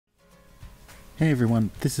Hey everyone,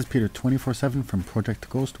 this is Peter 24/7 from Project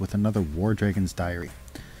Ghost with another WarDragons diary.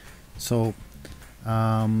 So,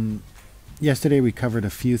 yesterday we covered a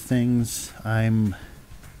few things.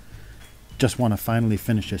 Just want to finally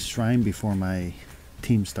finish a shrine before my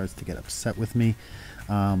team starts to get upset with me.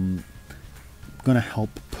 Gonna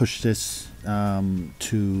help push this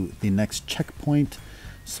to the next checkpoint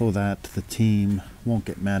so that the team won't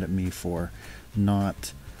get mad at me for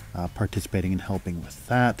not participating and helping with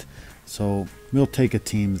that. So we'll take a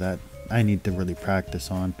team that I need to really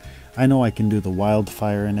practice on. I know I can do the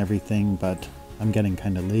wildfire and everything, but I'm getting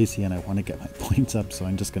kind of lazy and I want to get my points up, so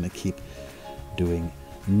I'm just going to keep doing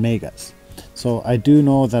megas. So I do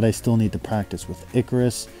know that I still need to practice with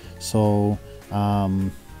Icarus, so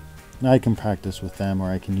I can practice with them,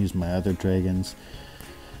 or I can use my other dragons,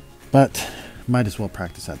 but might as well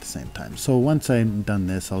practice at the same time. So once I'm done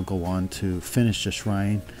this, I'll go on to finish the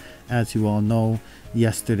shrine. As you all know,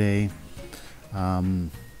 yesterday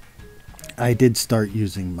I did start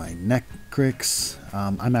using my Necryx.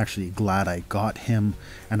 I'm actually glad I got him,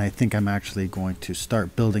 and I think I'm actually going to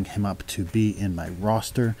start building him up to be in my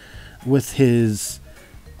roster with his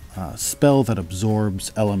spell that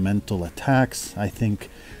absorbs elemental attacks. I think,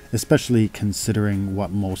 especially considering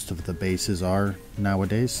what most of the bases are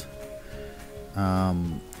nowadays,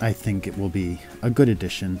 I think it will be a good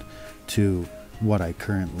addition to what I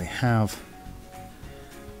currently have.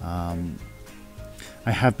 I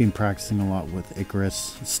have been practicing a lot with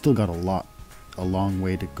Icarus. Still got a long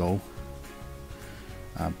way to go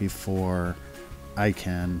before I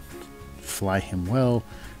can fly him well.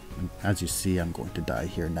 And as you see, I'm going to die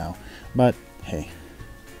here now, but hey.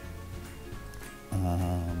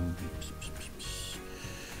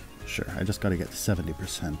 Sure, I just got to get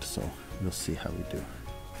 70%, so we'll see how we do.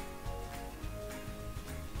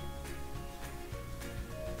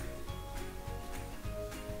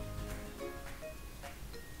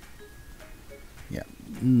 Yeah,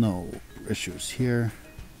 no issues here.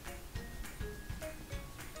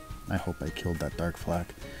 I hope I killed that dark flag.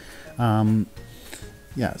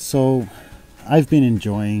 Yeah, so I've been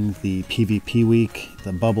enjoying the PvP week,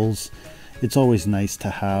 the bubbles. It's always nice to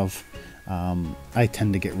have. I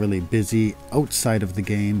tend to get really busy outside of the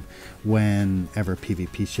game whenever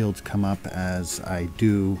PvP shields come up, as I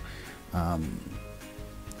do a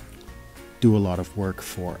lot of work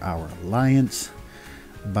for our alliance.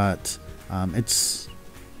 But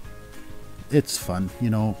it's fun, you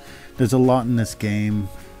know. There's a lot in this game.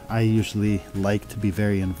 I usually like to be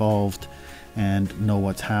very involved and know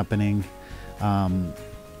what's happening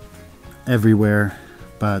everywhere,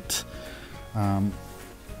 but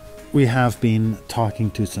we have been talking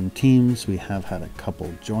to some teams. We have had a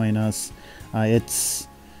couple join us. It's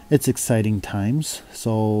exciting times,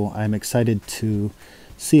 so I'm excited to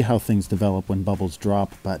see how things develop when bubbles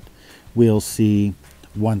drop, but we'll see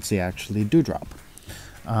once they actually do drop.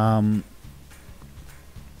 Oh,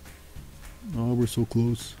 we're so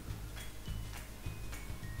close.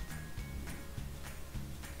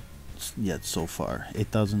 Yet so far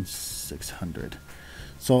 8,600.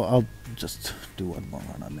 So I'll just do one more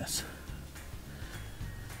run on this.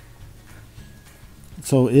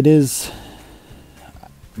 So this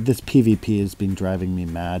PvP has been driving me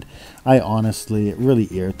mad. It really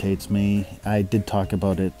irritates me. I did talk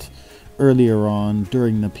about it earlier on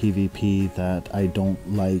during the PvP that I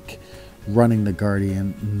don't like running the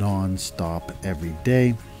Guardian non-stop every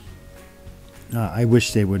day. I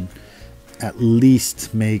wish they would at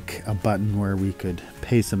least make a button where we could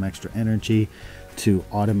pay some extra energy to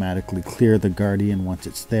automatically clear the Guardian once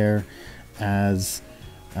it's there, as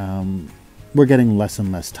we're getting less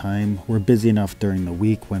and less time. We're busy enough during the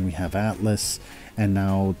week when we have Atlas, and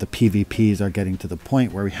now the PvPs are getting to the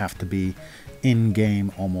point where we have to be in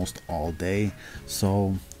game almost all day.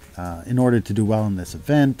 So in order to do well in this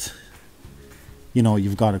event, you know,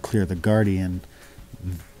 you've got to clear the Guardian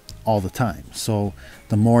all the time. So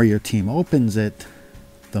the more your team opens it,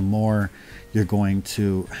 the more you're going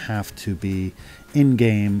to have to be in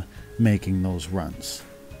game making those runs.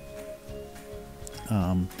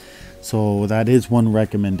 So that is one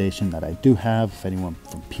recommendation that I do have. If anyone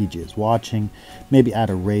from PG is watching, maybe add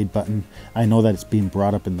a raid button. I know that it's being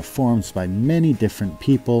brought up in the forums by many different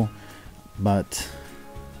people, but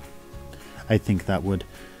I think that would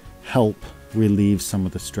help relieve some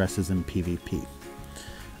of the stresses in PvP.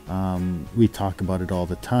 We talk about it all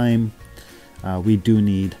the time. We do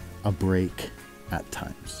need a break at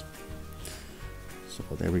times. So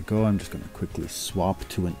there we go. I'm just going to quickly swap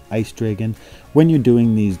to an Ice Dragon. When you're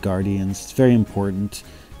doing these Guardians, it's very important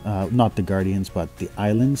not the guardians, but the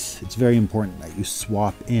islands. It's very important that you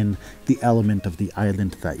swap in the element of the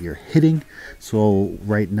island that you're hitting. So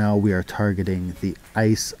right now we are targeting the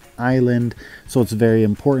ice island. So it's very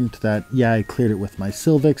important that, yeah, I cleared it with my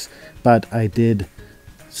Sylvix, but I did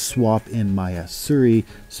swap in my Asuri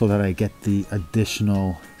so that I get the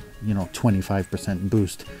additional, 25%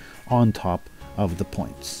 boost on top of the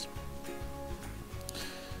points.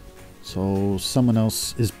 So someone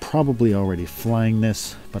else is probably already flying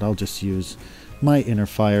this, but I'll just use my inner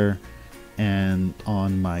fire and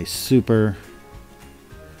on my super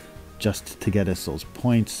just to get us those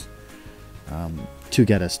points, to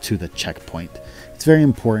get us to the checkpoint. It's very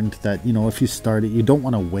important that, if you start it, you don't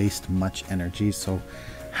want to waste much energy. So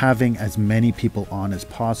having as many people on as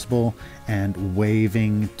possible and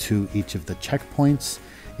waving to each of the checkpoints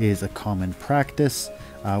is a common practice.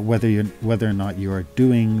 Whether or not you are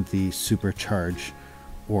doing the supercharge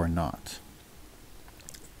or not.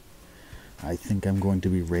 I think I'm going to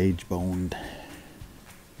be rage boned.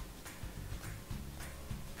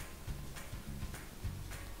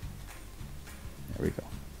 There we go.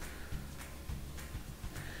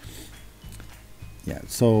 Yeah,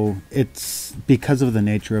 so it's because of the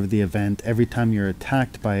nature of the event, every time you're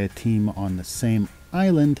attacked by a team on the same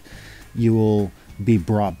island, you will be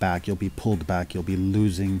brought back, you'll be pulled back, you'll be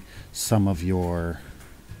losing some of your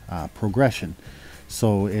progression.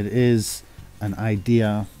 So it is an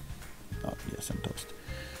idea. Oh, yes, I'm toast.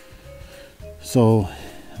 So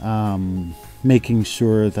making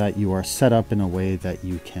sure that you are set up in a way that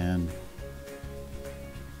you can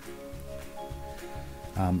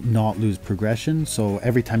not lose progression. So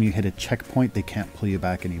every time you hit a checkpoint, they can't pull you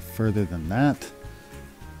back any further than that.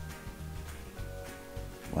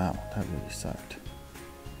 Wow, that really sucked.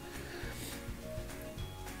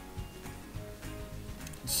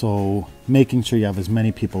 So making sure you have as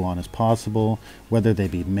many people on as possible, whether they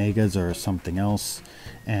be megas or something else,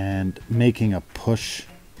 and making a push.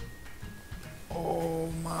 Oh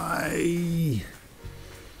my!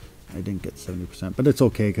 I didn't get 70%, but it's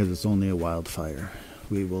okay because it's only a wildfire.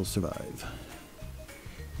 We will survive.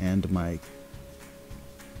 And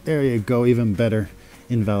there you go, even better,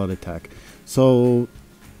 invalid attack. So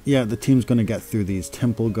yeah, the team's going to get through these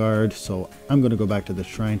temple guard, so I'm going to go back to the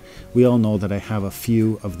shrine. We all know that I have a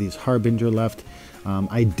few of these Harbinger left.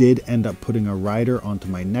 I did end up putting a rider onto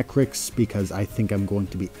my Necryx because I think I'm going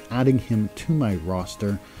to be adding him to my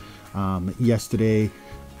roster. Yesterday,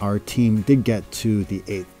 our team did get to the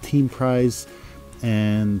 8th team prize,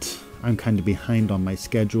 and I'm kind of behind on my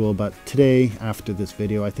schedule, but today, after this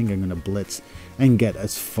video, I think I'm going to blitz and get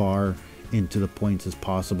as far into the points as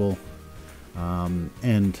possible.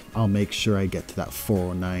 And I'll make sure I get to that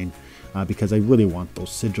 409 because I really want those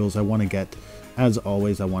sigils. I want to get, as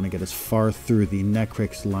always, I want to get as far through the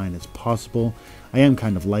Necryx line as possible. I am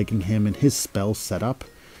kind of liking him, and his spell setup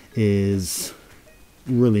is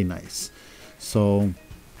really nice. So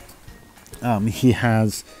he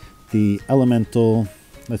has the elemental.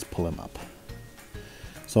 Let's pull him up.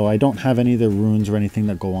 So I don't have any of the runes or anything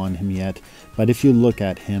that go on him yet, but if you look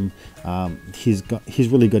at him, he's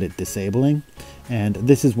really good at disabling, and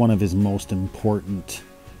this is one of his most important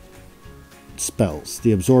spells.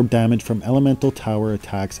 The absorb damage from elemental tower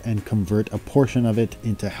attacks and convert a portion of it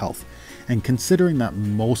into health. And considering that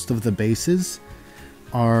most of the bases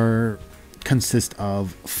consist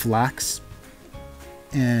of flax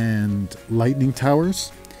and lightning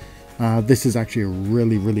towers, this is actually a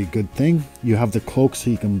really good thing. You have the cloak so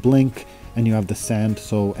you can blink, and you have the sand,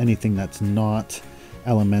 so anything that's not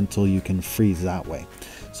elemental you can freeze that way.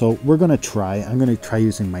 So I'm going to try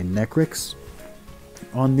using my Necryx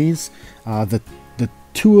on these. The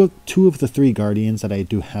two of the 3 guardians that I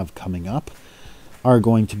do have coming up are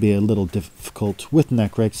going to be a little difficult with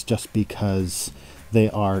Necryx just because they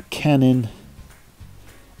are cannon,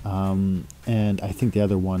 and I think the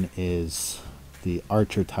other one is the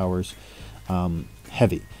archer towers,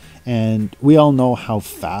 heavy. And we all know how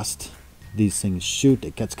fast these things shoot.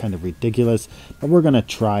 It gets kind of ridiculous, but we're going to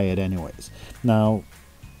try it anyways. Now,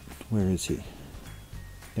 where is he?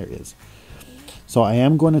 There he is. So I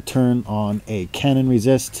am going to turn on a cannon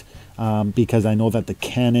resist because I know that the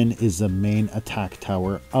cannon is the main attack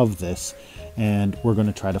tower of this, and we're going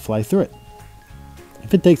to try to fly through it.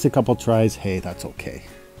 If it takes a couple tries, hey, that's okay.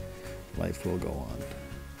 Life will go on.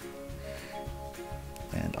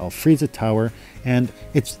 And I'll freeze a tower, and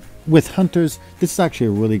it's with hunters, this is actually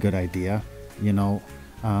a really good idea,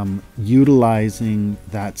 utilizing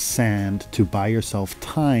that sand to buy yourself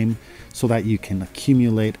time so that you can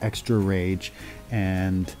accumulate extra rage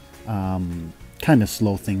and kind of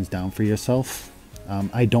slow things down for yourself.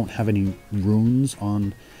 I don't have any runes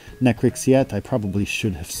on Necryx yet. I probably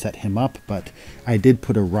should have set him up, but I did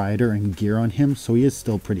put a rider and gear on him, so he is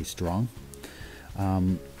still pretty strong.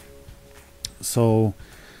 So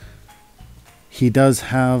he does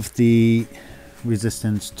have the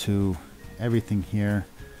resistance to everything here.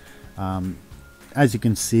 As you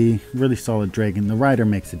can see, really solid dragon. The rider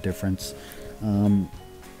makes a difference.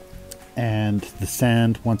 And the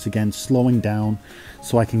sand, once again, slowing down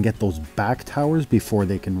so I can get those back towers before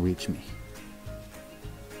they can reach me.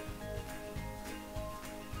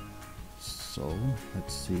 So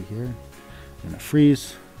let's see here. I'm gonna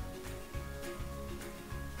freeze.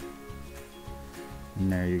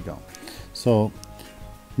 And there you go. So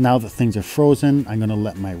now that things are frozen, I'm gonna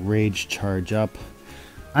let my rage charge up.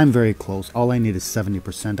 I'm very close. All I need is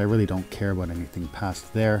 70%. I really don't care about anything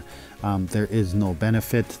past there. There is no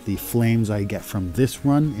benefit. The flames I get from this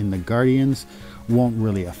run in the Guardians won't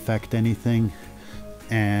really affect anything.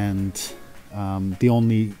 And the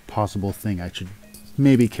only possible thing I should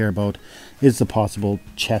maybe care about is the possible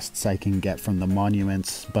chests I can get from the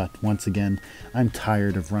monuments. But once again, I'm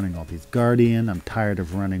tired of running all these Guardian. I'm tired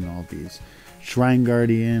of running all these Shrine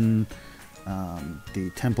Guardian,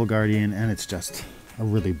 the Temple Guardian, and it's just a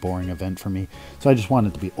really boring event for me. So I just want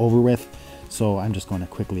it to be over with. So I'm just going to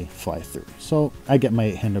quickly fly through. So I get my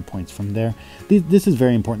 800 points from there. This is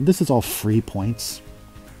very important. This is all free points.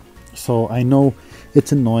 So I know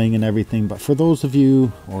it's annoying and everything, but for those of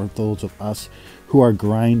you, or those of us who are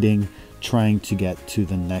grinding, trying to get to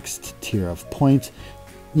the next tier of points,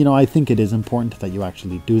 you know, I think it is important that you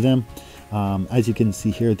actually do them. As you can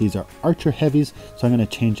see here, these are archer heavies. So I'm going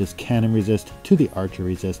to change this cannon resist to the archer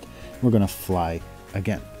resist. We're going to fly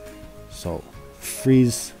again. So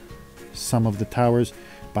freeze some of the towers,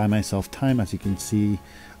 buy myself time. As you can see,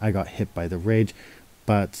 I got hit by the rage,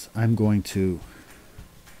 but I'm going to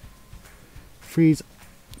freeze.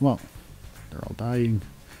 Well, they're all dying.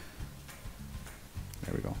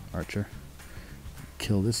 There we go, archer.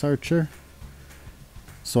 Kill this archer.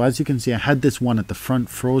 So as you can see, I had this one at the front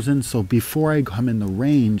frozen, so before I come in the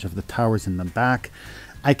range of the towers in the back,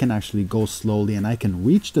 I can actually go slowly and I can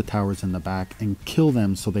reach the towers in the back and kill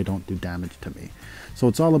them so they don't do damage to me. So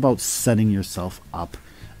it's all about setting yourself up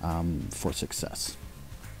for success.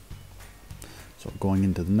 So going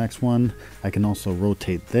into the next one, I can also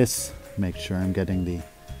rotate this, make sure I'm getting the...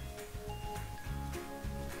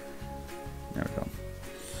 There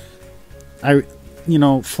we go. You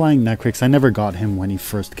know, flying Necryx, I never got him when he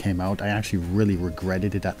first came out. I actually really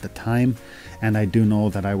regretted it at the time, and I do know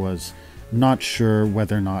that I was not sure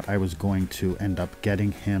whether or not I was going to end up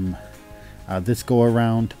getting him this go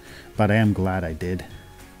around, but I am glad I did.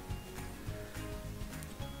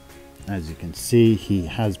 As you can see, he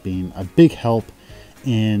has been a big help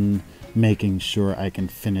in making sure I can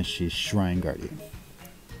finish his Shrine Guardian.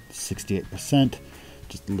 68%,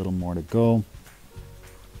 just a little more to go.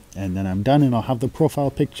 And then I'm done, and I'll have the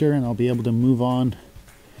profile picture and I'll be able to move on.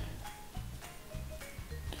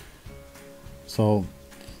 So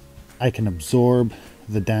I can absorb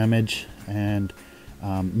the damage and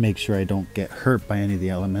make sure I don't get hurt by any of the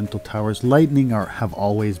elemental towers. Lightning have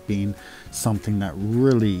always been something that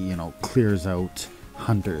really, you know, clears out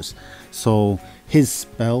hunters. So his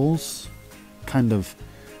spells kind of,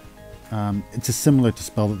 it's a similar to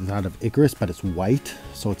spell that of Icarus, but it's white,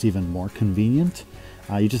 so it's even more convenient.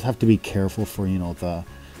 You just have to be careful for, you know,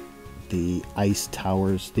 the ice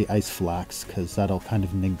towers, the ice flax, because that'll kind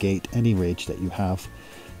of negate any rage that you have.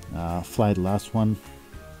 Fly the last one.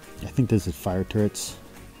 I think this is fire turrets.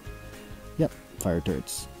 Yep, fire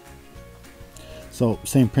turrets. So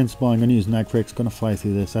same principle. I'm going to use Necryx. Going to fly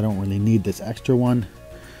through this. I don't really need this extra one.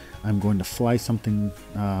 I'm going to fly something,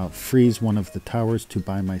 freeze one of the towers to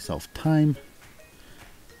buy myself time.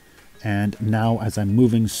 And now as I'm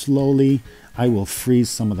moving slowly, I will freeze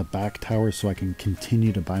some of the back towers so I can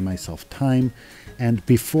continue to buy myself time. And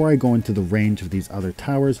before I go into the range of these other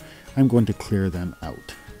towers, I'm going to clear them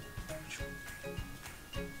out.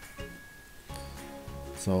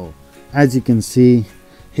 So as you can see,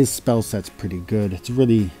 his spell set's pretty good. It's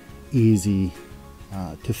really easy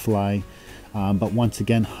to fly. But once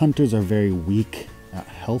again, hunters are very weak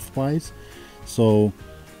health-wise. So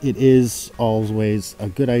it is always a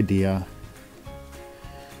good idea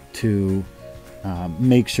to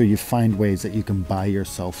make sure you find ways that you can buy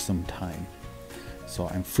yourself some time. So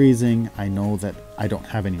I'm freezing. I know that I don't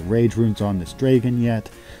have any rage runes on this dragon yet,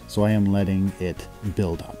 so I am letting it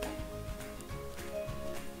build up.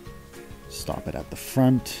 Stop it at the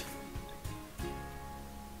front.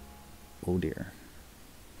 Oh dear.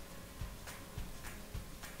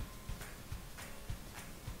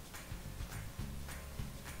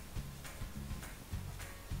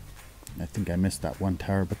 I think I missed that one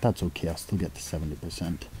tower, but that's okay. I'll still get to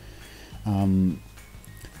 70%.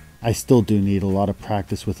 I still do need a lot of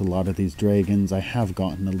practice with a lot of these dragons. I have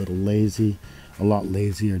gotten a little lazy, a lot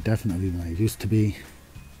lazier definitely than I used to be.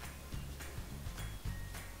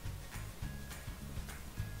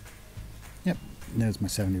 Yep, there's my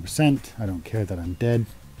 70%. I don't care that I'm dead.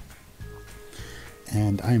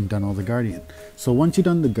 And I am done all the Guardian. So once you've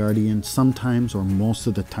done the Guardian, sometimes or most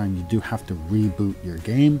of the time you do have to reboot your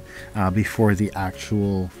game before the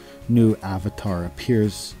actual new avatar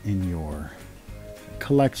appears in your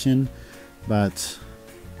collection. But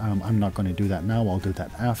I'm not going to do that now. I'll do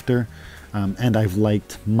that after. And I've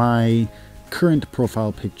liked my current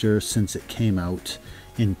profile picture since it came out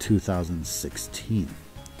in 2016.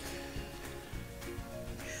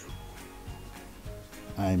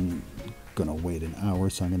 I'm gonna wait an hour,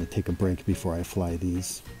 so I'm gonna take a break before I fly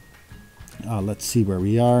these. Let's see where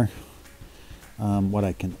we are, what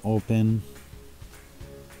I can open.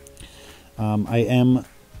 There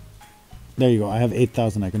you go, I have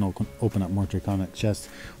 8,000. I can open up more Draconic chests.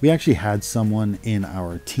 We actually had someone in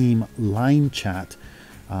our team line chat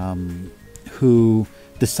who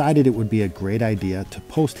decided it would be a great idea to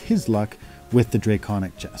post his luck with the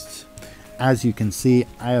Draconic chests. As you can see,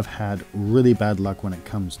 I have had really bad luck when it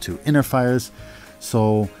comes to inner fires.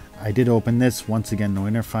 So I did open this. Once again, no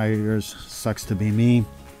inner fires. Sucks to be me.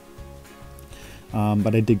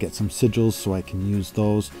 But I did get some sigils, so I can use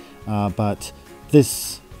those. But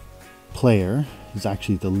this player is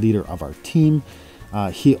actually the leader of our team.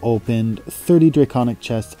 He opened 30 Draconic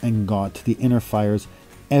chests and got the inner fires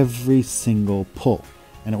every single pull.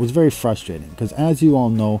 And it was very frustrating because, as you all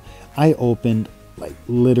know, I opened like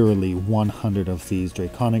literally 100 of these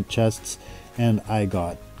Draconic chests and I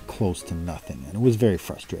got close to nothing, and it was very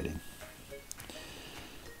frustrating.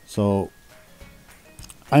 So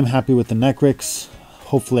I'm happy with the Necryx.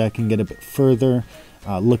 Hopefully I can get a bit further.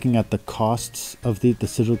 Looking at the costs of the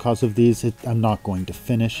sigil costs of these, I'm not going to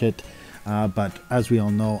finish it, but as we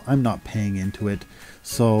all know, I'm not paying into it.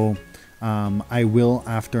 So I will,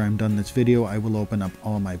 after I'm done this video, I will open up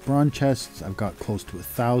all my bronze chests. I've got close to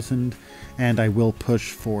 1,000, and I will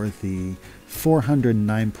push for the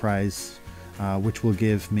 409 prize, which will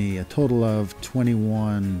give me a total of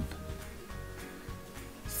 21,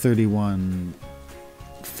 31,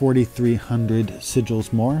 4,300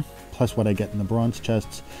 sigils more, plus what I get in the bronze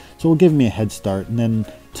chests. So it will give me a head start, and then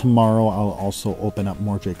tomorrow I'll also open up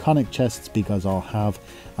more Draconic chests because I'll have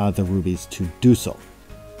the rubies to do so.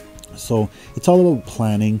 So it's all about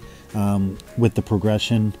planning with the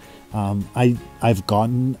progression. I've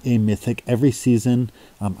gotten a mythic every season.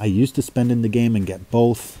 I used to spend in the game and get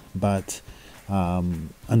both, but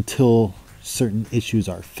until certain issues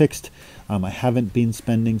are fixed, I haven't been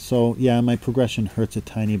spending. So yeah, my progression hurts a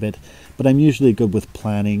tiny bit, but I'm usually good with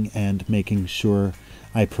planning and making sure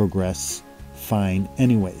I progress fine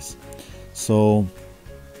anyways. So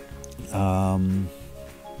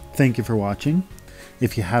thank you for watching.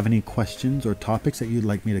 If you have any questions or topics that you'd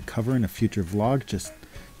like me to cover in a future vlog, just,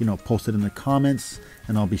 post it in the comments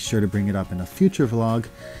and I'll be sure to bring it up in a future vlog.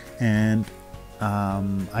 And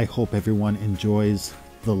I hope everyone enjoys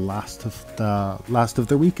the last of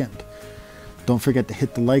the weekend. Don't forget to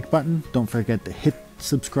hit the like button. Don't forget to hit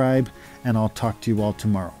subscribe, and I'll talk to you all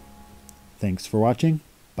tomorrow. Thanks for watching.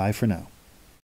 Bye for now.